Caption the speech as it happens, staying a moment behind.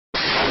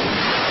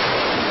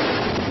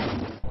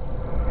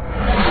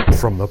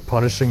From the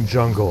punishing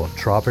jungle of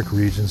Tropic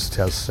Regions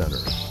Test Center,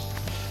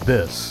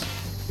 this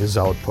is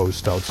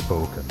Outpost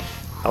Outspoken.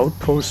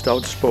 Outpost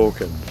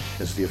Outspoken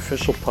is the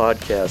official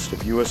podcast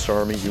of U.S.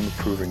 Army Human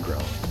Proving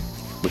Ground,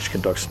 which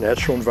conducts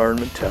natural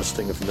environment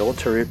testing of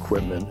military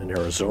equipment in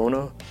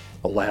Arizona,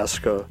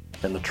 Alaska,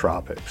 and the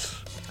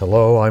tropics.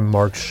 Hello, I'm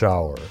Mark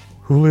Schauer.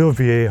 Julio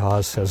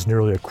Villegas has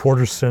nearly a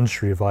quarter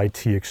century of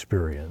IT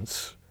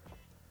experience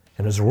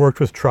and has worked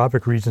with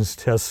Tropic Regions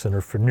Test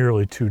Center for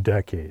nearly 2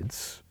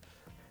 decades.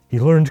 He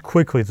learned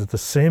quickly that the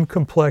same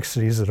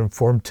complexities that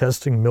inform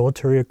testing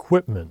military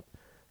equipment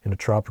in a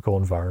tropical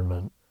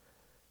environment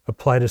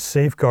apply to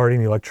safeguarding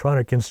the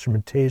electronic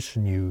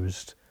instrumentation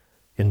used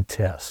in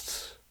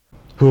tests.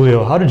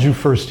 Julio, how did you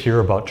first hear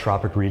about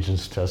Tropic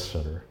Regions Test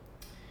Center?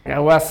 I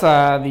was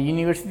at the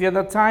university at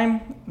that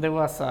time. There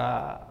was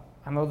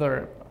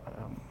another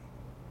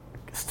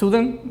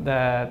student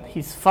that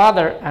his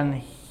father and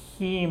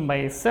he by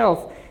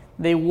himself,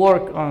 they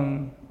work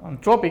on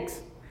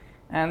tropics.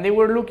 And they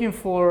were looking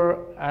for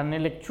an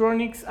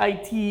electronics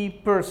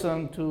IT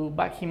person to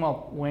back him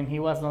up when he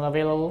was not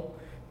available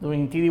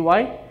during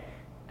TDY.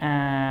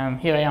 And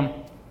here I am.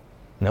 And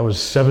that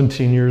was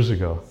 17 years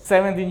ago.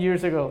 17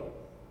 years ago.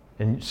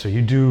 And so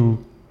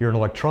you're an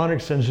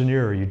electronics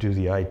engineer, you do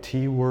the IT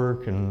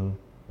work and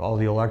all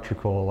the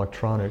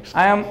electronics.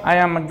 I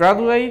am a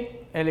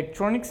graduate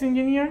electronics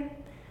engineer,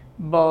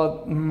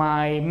 but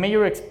my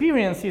major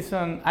experience is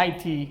on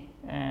IT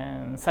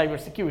and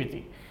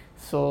cybersecurity.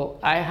 So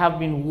I have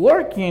been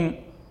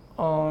working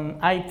on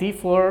IT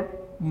for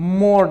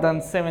more than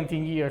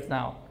 17 years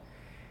now.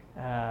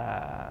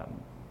 I'm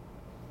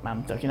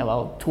talking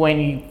about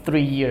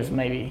 23 years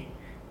maybe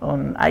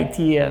on IT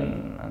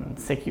and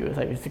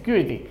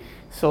cybersecurity.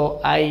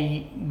 So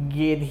I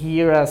get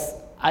here as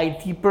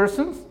IT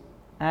person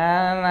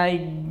and I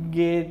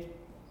get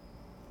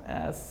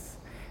as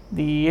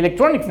the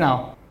electronics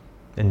now.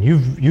 And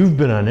you've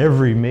been on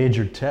every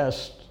major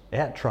test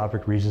at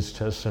Tropic Regions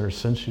Test Center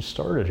since you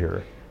started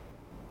here.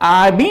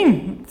 I've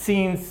been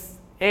since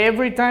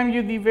every time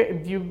you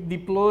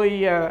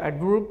deploy a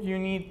group, you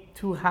need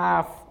to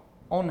have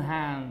on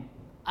hand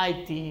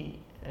IT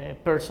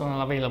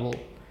personnel available.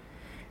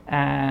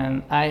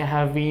 And I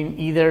have been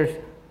either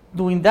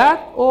doing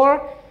that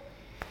or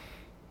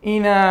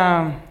in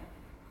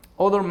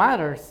other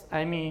matters.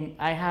 I mean,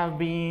 I have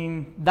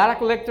been data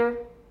collector,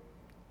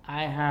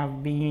 I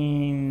have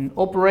been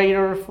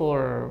operator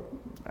for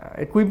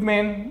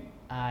equipment,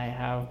 I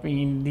have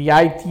been the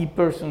IT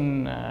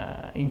person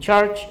in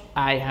charge,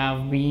 I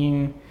have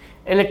been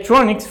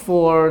electronics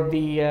for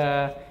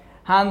the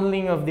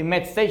handling of the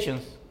med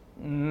stations.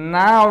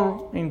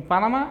 Now in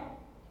Panama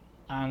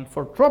and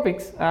for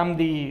tropics, I'm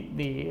the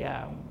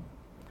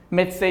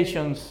med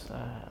stations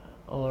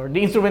or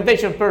the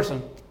instrumentation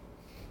person.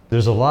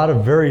 There's a lot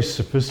of very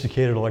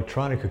sophisticated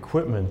electronic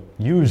equipment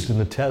used in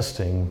the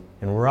testing,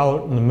 and we're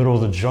out in the middle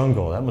of the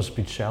jungle. That must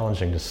be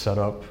challenging to set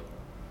up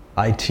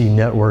IT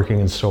networking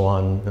and so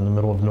on in the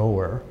middle of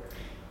nowhere.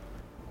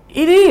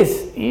 It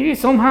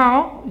is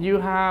somehow. You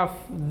have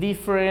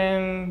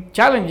different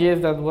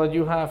challenges than what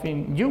you have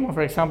in Yuma.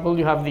 For example,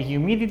 you have the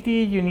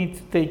humidity, you need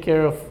to take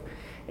care of,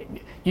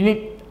 you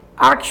need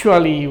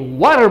actually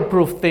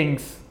waterproof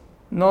things,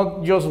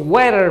 not just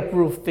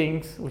weatherproof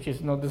things, which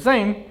is not the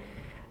same.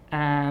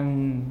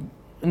 And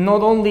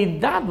not only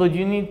that, but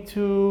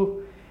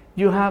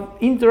you have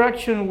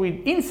interaction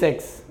with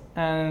insects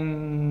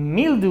and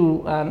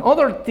mildew and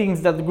other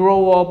things that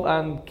grow up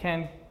and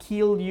can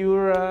kill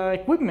your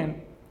equipment.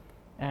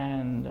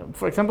 And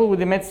for example, with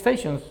the med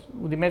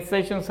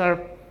stations are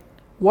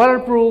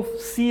waterproof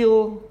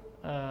seal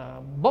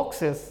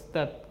boxes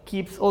that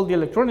keeps all the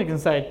electronics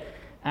inside,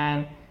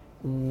 and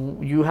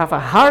you have a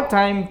hard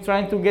time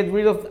trying to get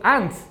rid of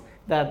ants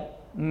that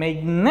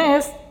make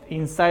nest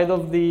inside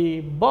of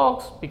the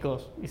box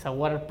because it's a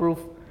waterproof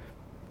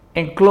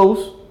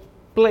enclosed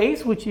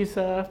place, which is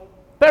a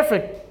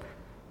perfect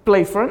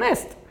place for a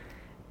nest.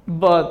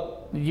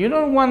 But you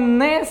don't want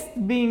nest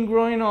being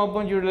growing up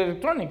on your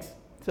electronics.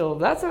 So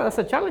that's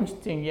a challenge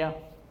thing, yeah.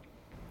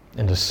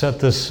 And to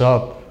set this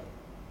up,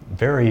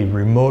 very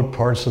remote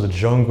parts of the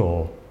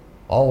jungle,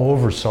 all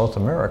over South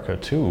America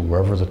too,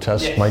 wherever the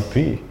test might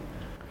be.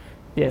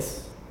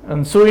 Yes,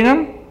 and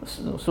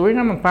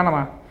Suriname and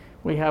Panama,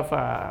 we have,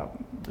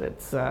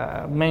 let's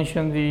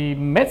mention the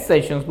med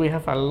stations. We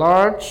have a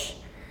large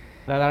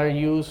that are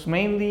used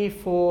mainly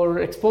for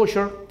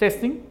exposure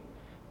testing,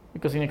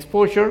 because in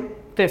exposure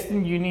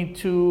testing you need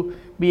to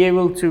be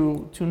able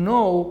to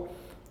know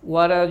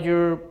what are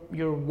your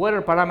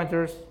weather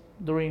parameters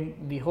during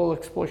the whole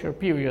exposure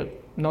period,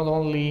 not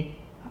only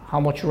how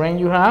much rain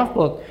you have,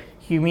 but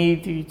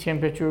humidity,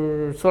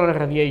 temperature, solar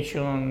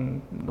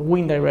radiation,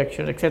 wind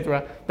direction,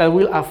 etc., that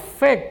will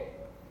affect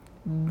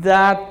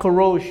that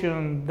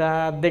corrosion,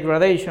 that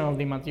degradation of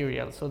the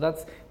material. So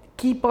that's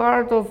key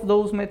part of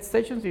those med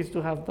stations, is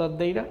to have that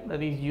data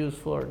that is used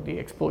for the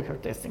exposure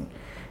testing.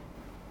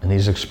 And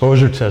these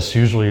exposure tests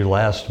usually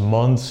last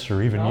months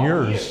or even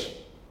years.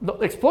 The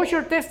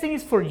exposure testing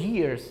is for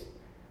years.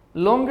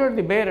 Longer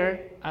the better,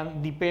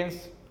 and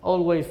depends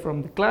always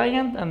from the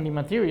client and the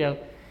material.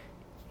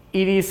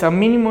 It is a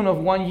minimum of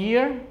 1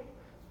 year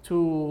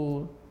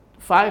to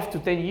 5 to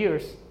 10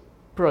 years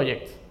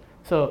project.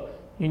 So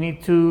you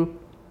need to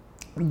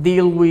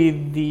deal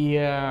with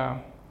the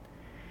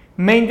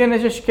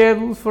maintenance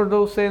schedule for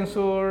those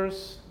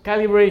sensors,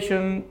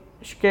 calibration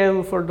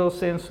schedule for those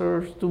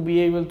sensors to be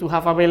able to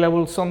have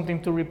available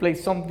something to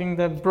replace something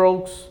that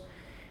broke.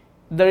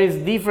 There is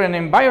different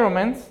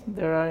environments.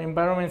 There are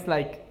environments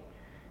like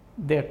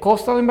the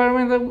coastal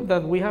environment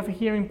that we have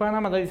here in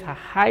Panama that is a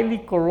highly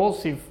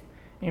corrosive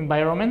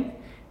environment.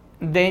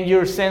 Then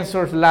your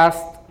sensors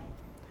last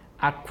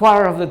a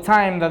quarter of the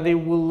time that they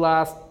will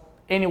last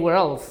anywhere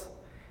else,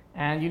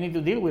 and you need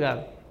to deal with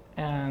that.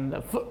 And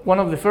one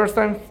of the first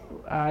times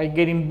I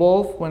get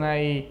involved when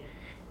I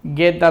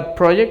get that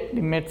project,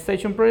 the Med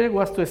Station project,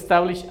 was to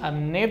establish a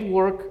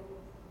network,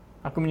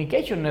 a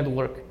communication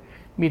network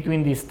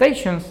between the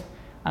stations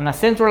and a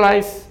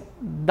centralized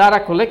data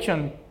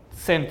collection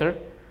center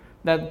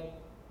that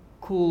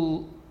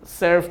could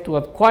serve to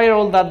acquire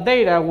all that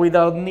data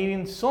without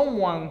needing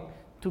someone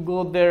to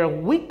go there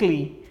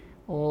weekly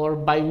or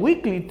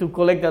bi-weekly to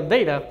collect that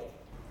data.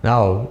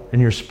 Now, in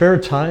your spare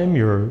time,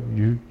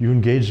 you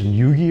engage in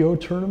Yu-Gi-Oh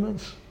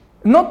tournaments?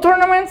 Not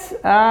tournaments.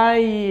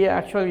 I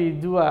actually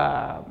do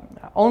a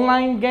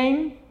online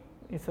game.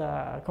 It's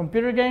a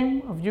computer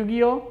game of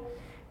Yu-Gi-Oh.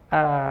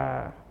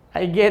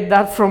 I get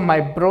that from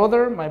my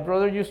brother. My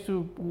brother used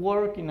to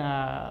work in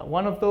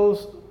one of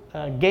those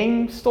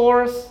game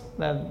stores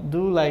that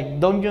do like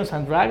Dungeons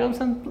and Dragons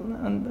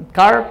and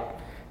card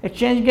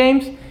exchange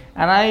games,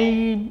 and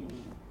I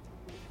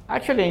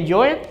actually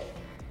enjoy it.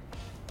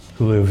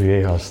 Julio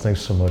Villegas,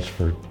 thanks so much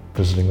for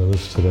visiting with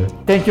us today.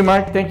 Thank you,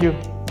 Mark. Thank you.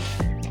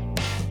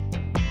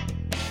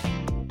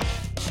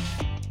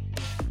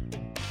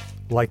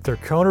 Like their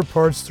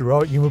counterparts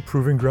throughout Yuma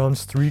Proving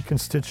Ground's 3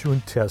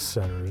 constituent test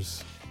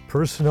centers,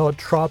 personnel at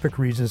Tropic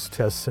Regions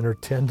Test Center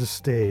tend to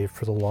stay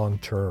for the long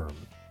term.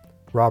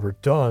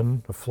 Robert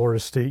Dunn, a Florida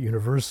State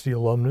University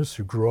alumnus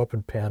who grew up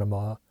in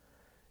Panama,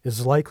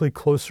 is likely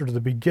closer to the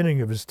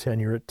beginning of his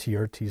tenure at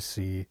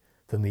TRTC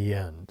than the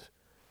end.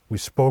 We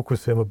spoke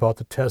with him about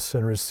the test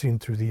center as seen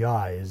through the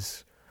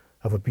eyes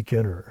of a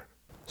beginner.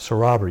 So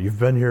Robert, you've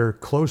been here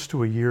close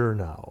to a year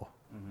now.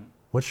 Mm-hmm.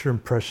 What's your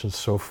impression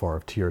so far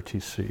of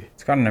TRTC?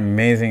 It's got an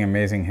amazing,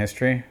 amazing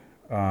history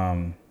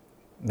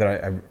that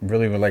I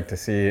really would like to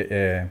see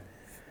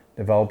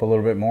develop a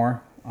little bit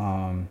more.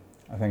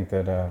 I think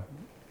that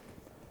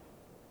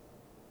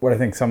what I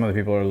think some of the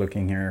people are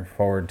looking here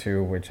forward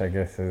to, which I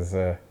guess is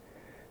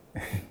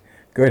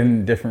good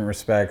in different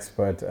respects,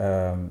 but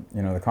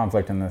the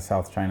conflict in the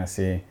South China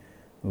Sea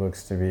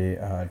looks to be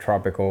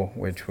tropical,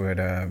 which would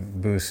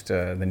boost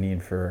the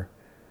need for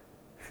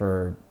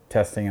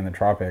testing in the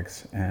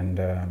tropics.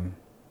 And I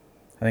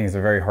think it's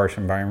a very harsh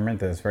environment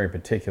that is very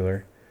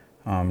particular,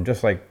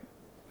 just like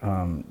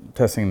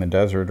testing in the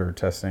desert or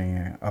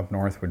testing up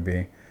north would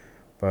be.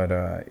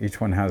 But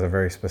each one has a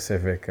very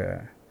specific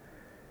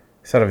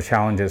set of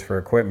challenges for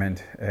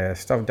equipment.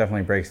 Stuff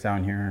definitely breaks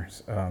down here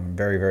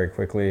very, very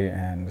quickly,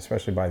 and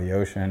especially by the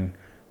ocean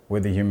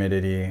with the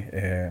humidity.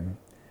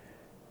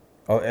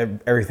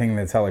 Everything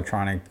that's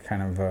electronic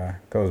kind of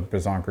goes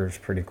berserkers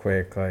pretty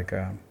quick.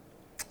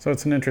 So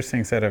it's an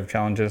interesting set of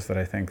challenges that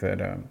I think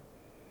that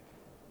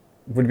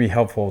would be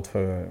helpful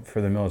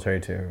for the military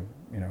to,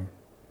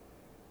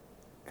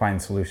 find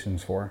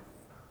solutions for.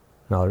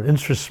 Now, it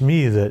interests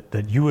me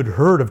that you had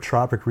heard of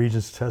Tropic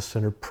Regions Test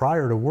Center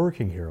prior to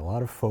working here. A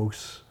lot of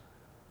folks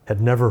had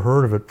never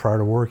heard of it prior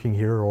to working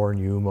here or in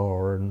Yuma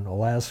or in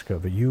Alaska,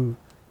 but you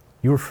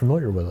were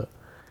familiar with it.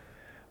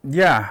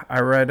 Yeah, I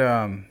read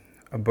a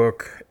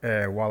book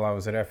while I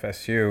was at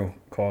FSU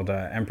called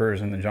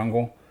Emperors in the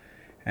Jungle,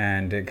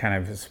 and it kind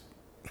of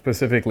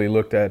specifically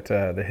looked at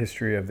the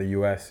history of the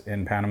U.S.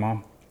 in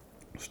Panama,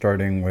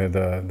 starting with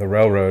the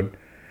railroad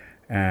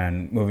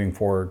and moving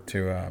forward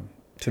to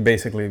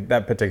basically,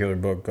 that particular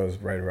book goes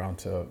right around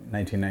to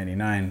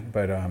 1999,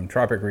 but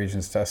Tropic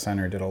Regions Test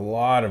Center did a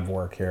lot of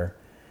work here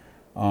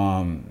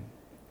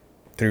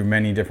through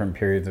many different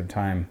periods of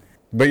time.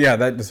 But yeah,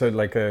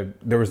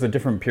 there was the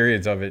different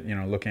periods of it,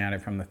 looking at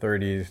it from the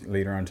 30s,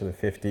 later on to the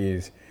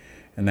 50s,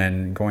 and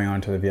then going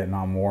on to the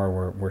Vietnam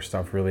War where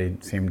stuff really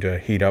seemed to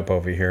heat up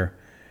over here.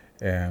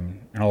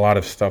 And a lot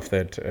of stuff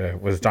that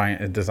was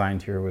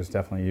designed here was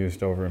definitely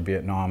used over in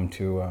Vietnam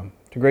to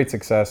great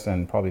success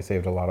and probably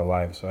saved a lot of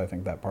lives. So I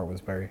think that part was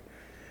very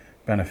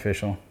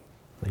beneficial.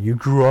 You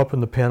grew up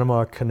in the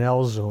Panama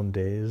Canal Zone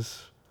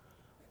days.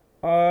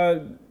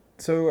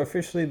 So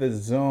officially the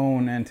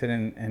zone ended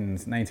in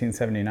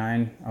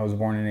 1979. I was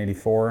born in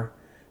 84.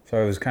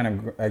 So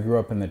I grew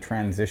up in the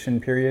transition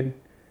period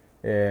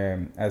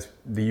as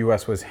the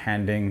U.S. was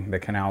handing the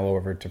canal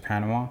over to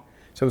Panama.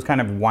 So it was kind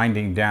of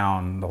winding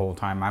down the whole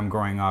time. I'm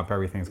growing up,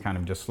 everything's kind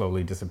of just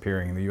slowly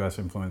disappearing. The U.S.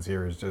 influence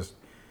here is just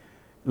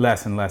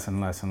less and less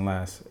and less and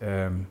less.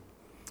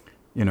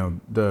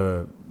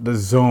 The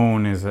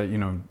zone is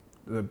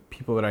the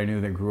people that I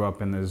knew that grew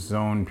up in the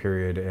zone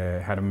period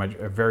had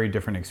a very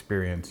different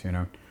experience.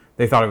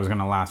 They thought it was going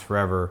to last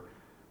forever,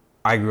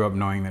 I grew up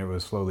knowing that it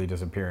was slowly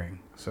disappearing.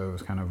 So it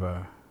was kind of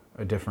a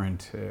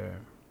different...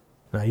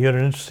 Now, you had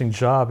an interesting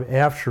job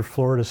after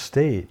Florida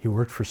State. You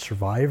worked for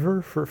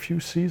Survivor for a few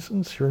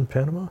seasons here in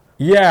Panama?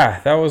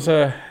 Yeah, that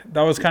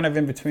was kind of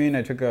in between.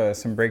 I took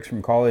some breaks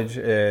from college.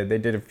 They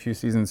did a few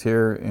seasons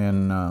here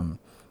in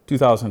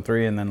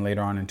 2003, and then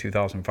later on in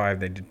 2005,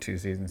 they did 2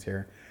 seasons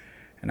here.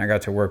 And I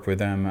got to work with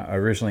them,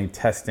 originally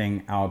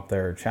testing out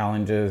their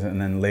challenges,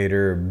 and then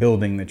later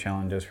building the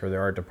challenges for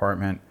their art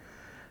department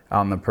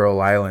out in the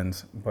Pearl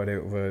Islands. But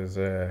it was...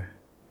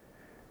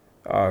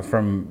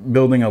 from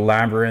building a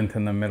labyrinth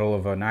in the middle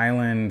of an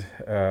island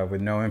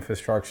with no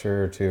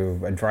infrastructure,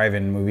 to a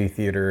drive-in movie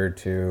theater,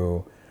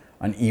 to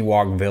an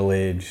Ewok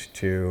village,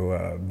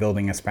 to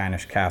building a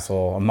Spanish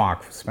castle, a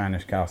mock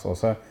Spanish castle.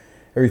 So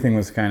everything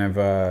was kind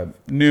of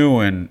new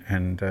and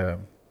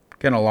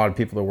getting a lot of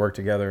people to work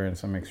together in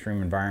some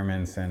extreme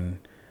environments, and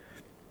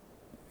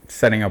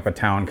setting up a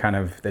town kind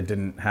of that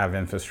didn't have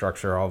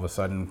infrastructure all of a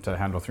sudden to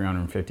handle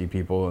 350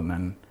 people, and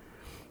then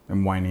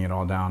winding it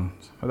all down.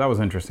 So that was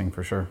interesting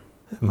for sure.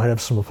 It might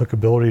have some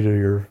applicability to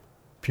your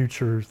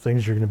future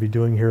things you're going to be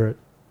doing here at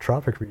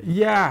Tropic Regions.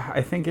 Yeah,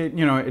 I think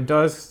it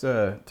does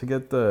to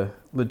get the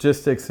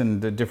logistics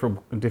and the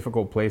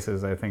difficult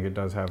places. I think it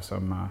does have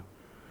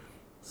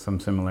some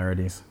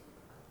similarities.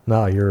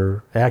 Now,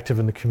 you're active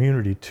in the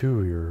community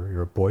too.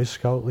 You're a Boy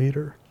Scout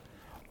leader.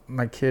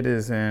 My kid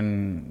is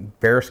in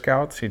Bear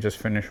Scouts. He just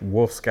finished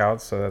Wolf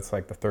Scouts, so that's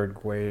like the third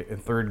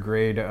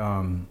grade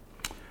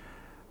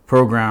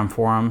program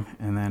for him.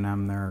 And then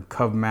I'm their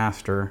Cub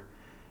Master.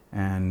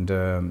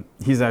 And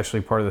he's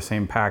actually part of the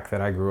same pack that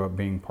I grew up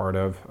being part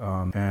of.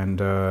 I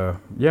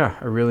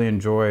really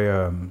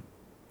enjoy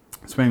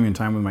spending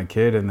time with my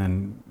kid, and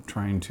then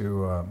trying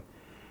to,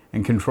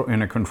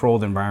 in a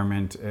controlled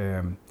environment,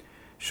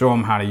 show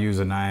him how to use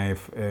a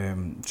knife,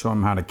 show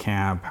him how to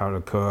camp, how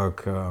to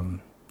cook,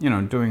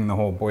 doing the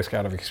whole Boy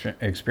Scout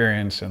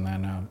experience, and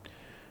then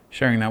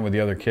sharing that with the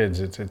other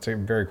kids. It's a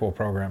very cool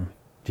program.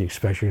 Do you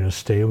expect you're going to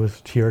stay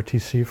with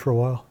TRTC for a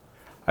while?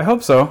 I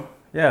hope so.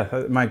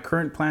 Yeah, my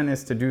current plan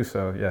is to do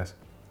so, yes.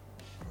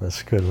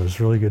 That's good. It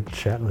was really good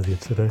chatting with you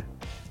today.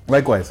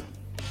 Likewise.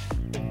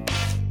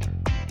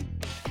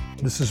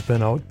 This has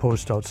been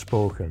Outpost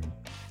Outspoken.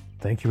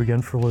 Thank you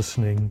again for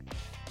listening.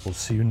 We'll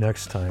see you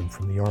next time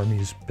from the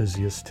Army's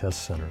busiest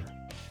test center.